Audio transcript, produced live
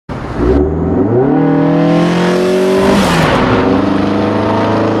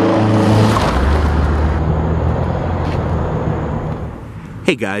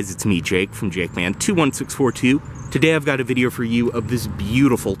Hey guys, it's me Jake from JakeMan21642. Today I've got a video for you of this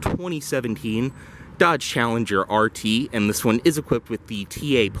beautiful 2017 Dodge Challenger RT, and this one is equipped with the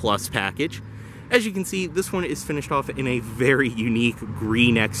TA Plus package. As you can see, this one is finished off in a very unique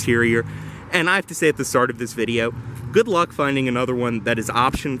green exterior, and I have to say at the start of this video, good luck finding another one that is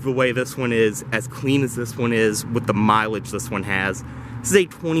optioned the way this one is, as clean as this one is, with the mileage this one has. This is a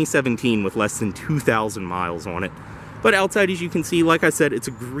 2017 with less than 2,000 miles on it. But outside, as you can see, like I said, it's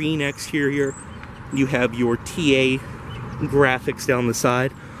a green exterior. You have your TA graphics down the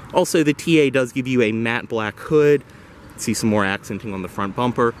side. Also, the TA does give you a matte black hood. See some more accenting on the front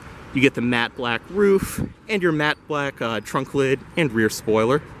bumper. You get the matte black roof and your matte black trunk lid and rear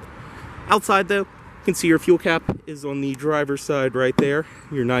spoiler. Outside though, you can see your fuel cap is on the driver's side right there.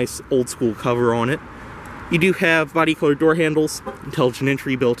 Your nice old school cover on it. You do have body colored door handles, intelligent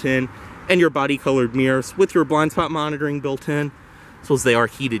entry built in, and your body colored mirrors with your blind spot monitoring built in, as well as they are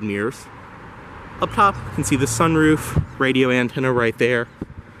heated mirrors. Up top, you can see the sunroof, radio antenna right there.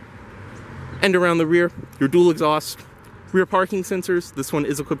 And around the rear, your dual exhaust, rear parking sensors. This one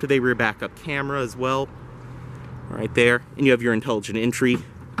is equipped with a rear backup camera as well, right there. And you have your intelligent entry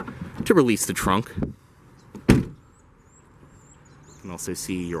to release the trunk. You can also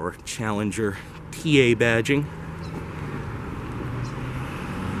see your Challenger TA badging.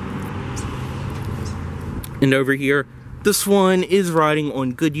 And over here, this one is riding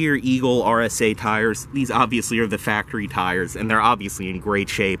on Goodyear Eagle RSA tires. These obviously are the factory tires, and they're obviously in great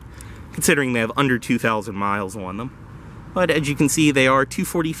shape, considering they have under 2,000 miles on them. But as you can see, they are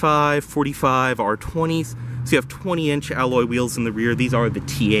 245, 45 R20s, so you have 20-inch alloy wheels in the rear. These are the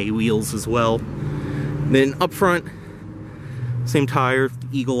TA wheels as well. Then up front, same tire,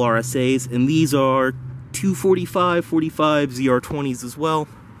 Eagle RSAs, and these are 245, 45 ZR20s as well,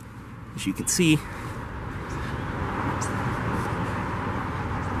 as you can see.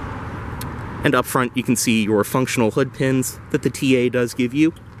 And up front, you can see your functional hood pins that the TA does give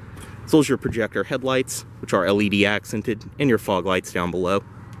you, as well as your projector headlights, which are LED accented, and your fog lights down below.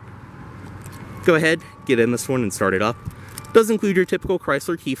 Go ahead, get in this one and start it up. It does include your typical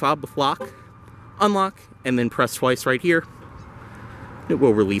Chrysler key fob with lock, unlock, and then press twice right here. It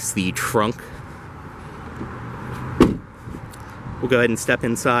will release the trunk. We'll go ahead and step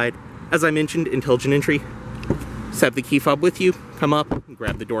inside. As I mentioned, intelligent entry. Just have the key fob with you, come up, and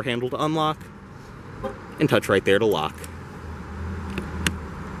grab the door handle to unlock, and touch right there to lock.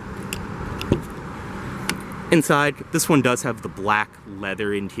 Inside, this one does have the black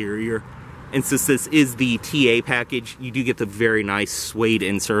leather interior, and since this is the TA package, you do get the very nice suede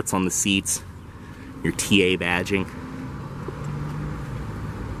inserts on the seats, your TA badging.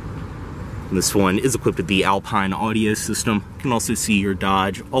 This one is equipped with the Alpine audio system. You can also see your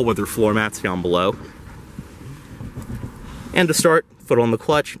Dodge all-weather floor mats down below. And to start, foot on the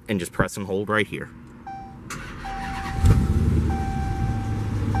clutch and just press and hold right here.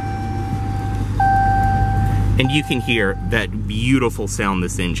 And you can hear that beautiful sound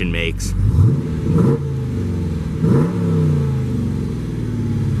this engine makes.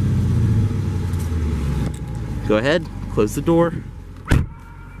 Go ahead, close the door.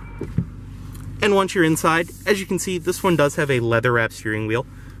 And once you're inside, as you can see, this one does have a leather wrap steering wheel.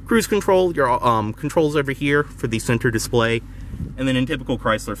 Cruise control, your controls over here for the center display, and then in typical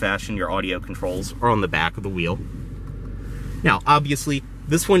Chrysler fashion, your audio controls are on the back of the wheel. Now, obviously,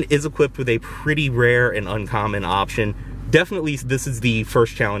 this one is equipped with a pretty rare and uncommon option. Definitely, this is the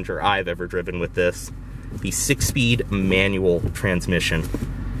first Challenger I've ever driven with this. The 6-speed manual transmission.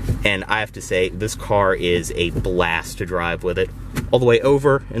 And I have to say, this car is a blast to drive with it. All the way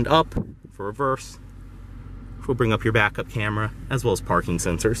over and up for reverse. We'll bring up your backup camera, as well as parking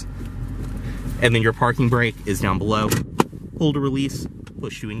sensors. And then your parking brake is down below. Pull to release,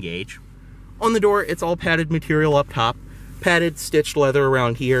 push to engage. On the door, it's all padded material up top. Padded stitched leather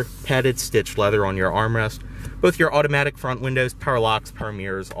around here. Padded stitched leather on your armrest. Both your automatic front windows, power locks, power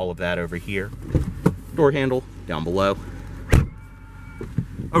mirrors, all of that over here. Door handle down below.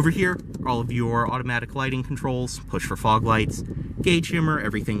 Over here, all of your automatic lighting controls, push for fog lights, gauge shimmer,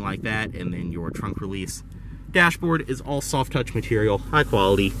 everything like that, and then your trunk release. Dashboard is all soft touch material, high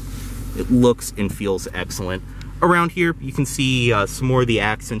quality. It looks and feels excellent. Around here, you can see some more of the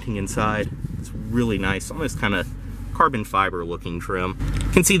accenting inside. It's really nice, almost kind of carbon fiber looking trim.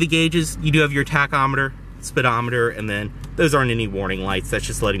 You can see the gauges. You do have your tachometer, speedometer, and then those aren't any warning lights. That's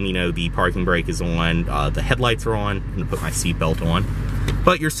just letting me know the parking brake is on, the headlights are on, and to put my seatbelt on.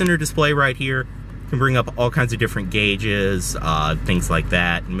 But your center display right here can bring up all kinds of different gauges, things like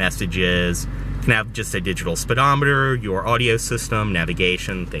that, messages. You can have just a digital speedometer, your audio system,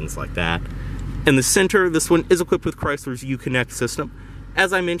 navigation, things like that. In the center, this one is equipped with Chrysler's Uconnect system.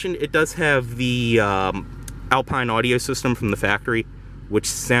 As I mentioned, it does have the Alpine audio system from the factory, which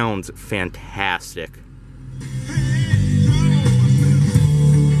sounds fantastic.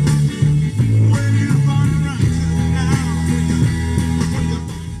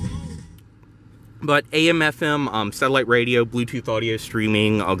 But AM, FM, satellite radio, Bluetooth audio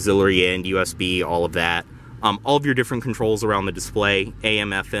streaming, auxiliary and USB, all of that. All of your different controls around the display,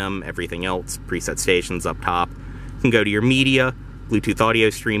 AM, FM, everything else, preset stations up top. You can go to your media, Bluetooth audio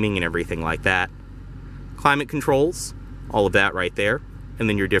streaming, and everything like that. Climate controls, all of that right there. And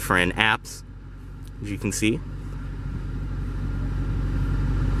then your different apps, as you can see.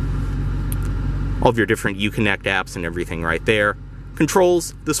 All of your different Uconnect apps and everything right there.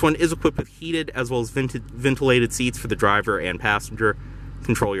 Controls, this one is equipped with heated as well as ventilated seats for the driver and passenger.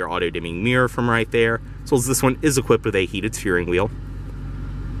 Control your auto dimming mirror from right there. As well as this one is equipped with a heated steering wheel.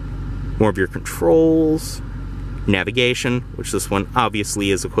 More of your controls. Navigation, which this one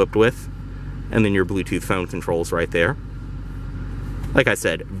obviously is equipped with. And then your Bluetooth phone controls right there. Like I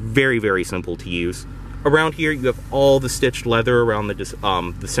said, very, very simple to use. Around here, you have all the stitched leather around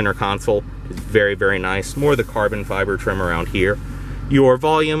the center console. It's very, very nice. More of the carbon fiber trim around here. Your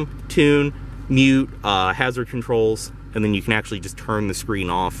volume, tune, mute, hazard controls, and then you can actually just turn the screen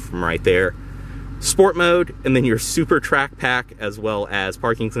off from right there. Sport mode, and then your super track pack, as well as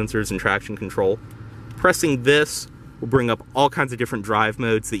parking sensors and traction control. Pressing this will bring up all kinds of different drive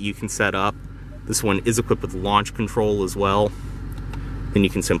modes that you can set up. This one is equipped with launch control as well. Then you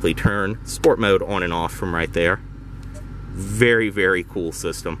can simply turn sport mode on and off from right there. Very, very cool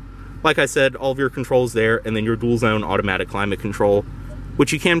system. Like I said, all of your controls there, and then your dual zone automatic climate control,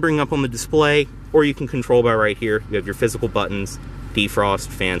 which you can bring up on the display, or you can control by right here. You have your physical buttons, defrost,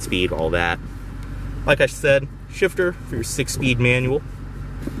 fan speed, all that. Like I said, shifter for your 6-speed manual.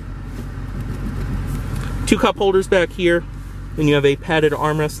 2 cup holders back here. Then you have a padded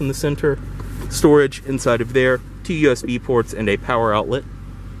armrest in the center, storage inside of there, 2 USB ports, and a power outlet.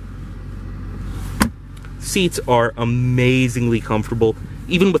 Seats are amazingly comfortable.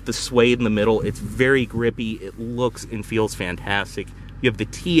 Even with the suede in the middle, it's very grippy. It looks and feels fantastic. You have the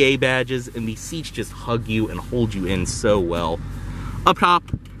TA badges, and these seats just hug you and hold you in so well. Up top,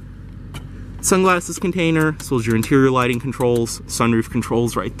 sunglasses container, as well as your interior lighting controls, sunroof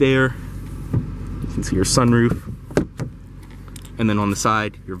controls right there. You can see your sunroof. And then on the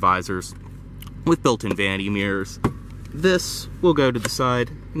side, your visors with built-in vanity mirrors. This will go to the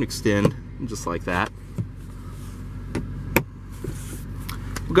side and extend just like that.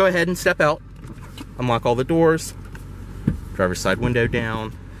 We'll go ahead and step out, unlock all the doors, driver's side window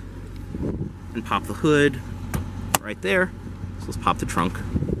down, and pop the hood right there. So let's pop the trunk.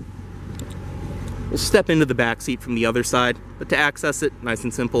 We'll step into the back seat from the other side, but to access it, nice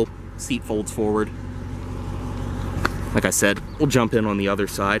and simple, seat folds forward. Like I said, we'll jump in on the other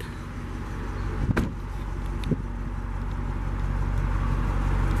side.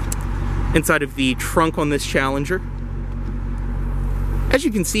 Inside of the trunk on this Challenger, as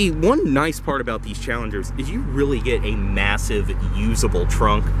you can see, one nice part about these Challengers is you really get a massive usable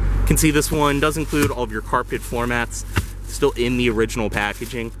trunk. You can see this one does include all of your carpeted floor mats, still in the original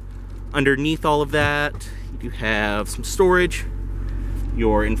packaging. Underneath all of that, you do have some storage,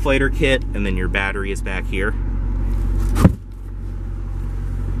 your inflator kit, and then your battery is back here.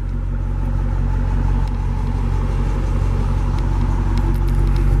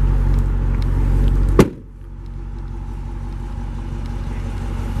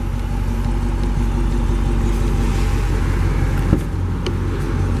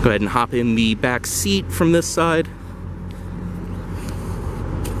 Go ahead and hop in the back seat from this side.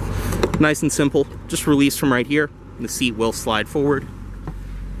 Nice and simple, just release from right here. The seat will slide forward.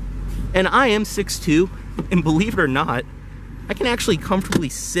 And I am 6'2", and believe it or not, I can actually comfortably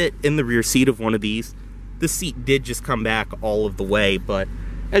sit in the rear seat of one of these. This seat did just come back all of the way, but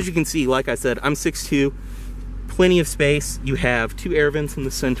as you can see, like I said, I'm 6'2", plenty of space. You have 2 air vents in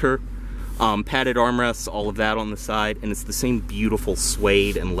the center, padded armrests, all of that on the side, and it's the same beautiful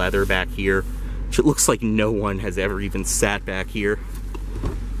suede and leather back here, which it looks like no one has ever even sat back here.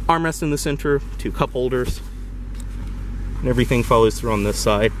 Armrest in the center, 2 cup holders, and everything follows through on this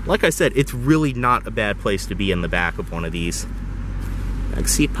side. Like I said, it's really not a bad place to be in the back of one of these. Back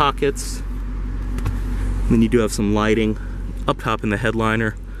seat pockets, and then you do have some lighting up top in the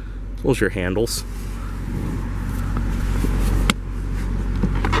headliner, as well as your handles.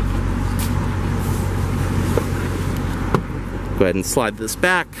 Go ahead and slide this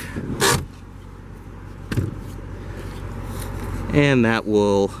back. And that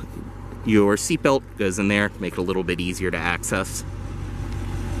will, your seatbelt goes in there, make it a little bit easier to access.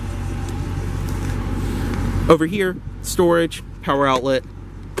 Over here, storage, power outlet.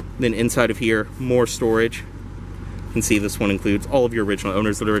 Then inside of here, more storage. You can see this one includes all of your original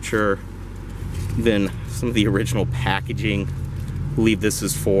owner's literature, then some of the original packaging. I believe this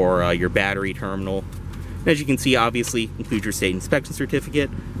is for your battery terminal. And as you can see, obviously, include your state inspection certificate.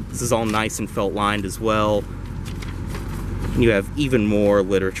 This is all nice and felt lined as well. And you have even more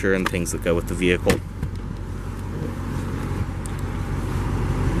literature and things that go with the vehicle.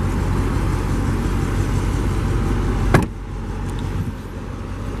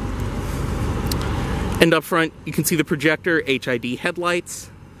 And up front, you can see the projector HID headlights,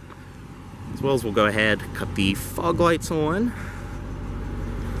 as well as we'll go ahead, cut the fog lights on.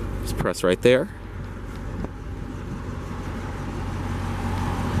 Just press right there.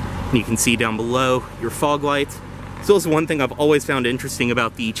 And you can see down below your fog lights. So this is one thing I've always found interesting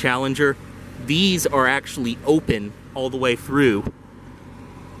about the Challenger. These are actually open all the way through,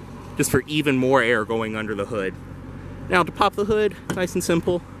 just for even more air going under the hood. Now to pop the hood, nice and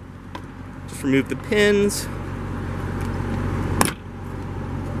simple. Just remove the pins,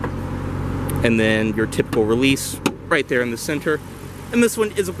 and then your typical release right there in the center. And this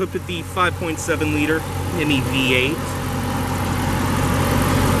one is equipped with the 5.7 liter Hemi V8.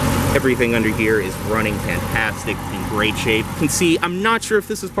 Everything under here is running fantastic, in great shape. You can see, I'm not sure if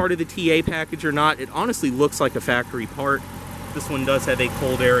this is part of the TA package or not. It honestly looks like a factory part. This one does have a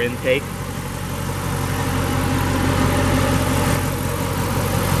cold air intake.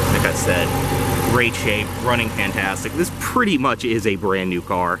 Like I said, great shape, running fantastic. This pretty much is a brand new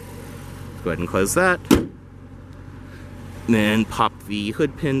car. Let's go ahead and close that. And then pop the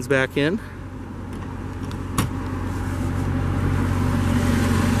hood pins back in.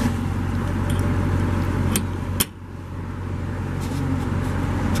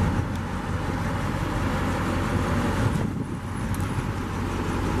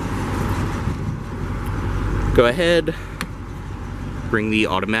 Go ahead, bring the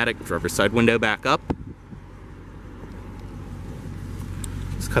automatic driver's side window back up.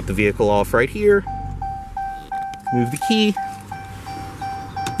 Just cut the vehicle off right here. Move the key.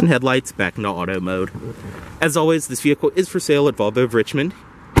 And headlights back into auto mode. As always, this vehicle is for sale at Volvo of Richmond,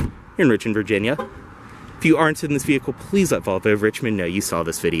 here in Richmond, Virginia. If you are interested in this vehicle, please let Volvo of Richmond know you saw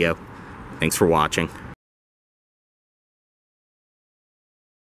this video. Thanks for watching.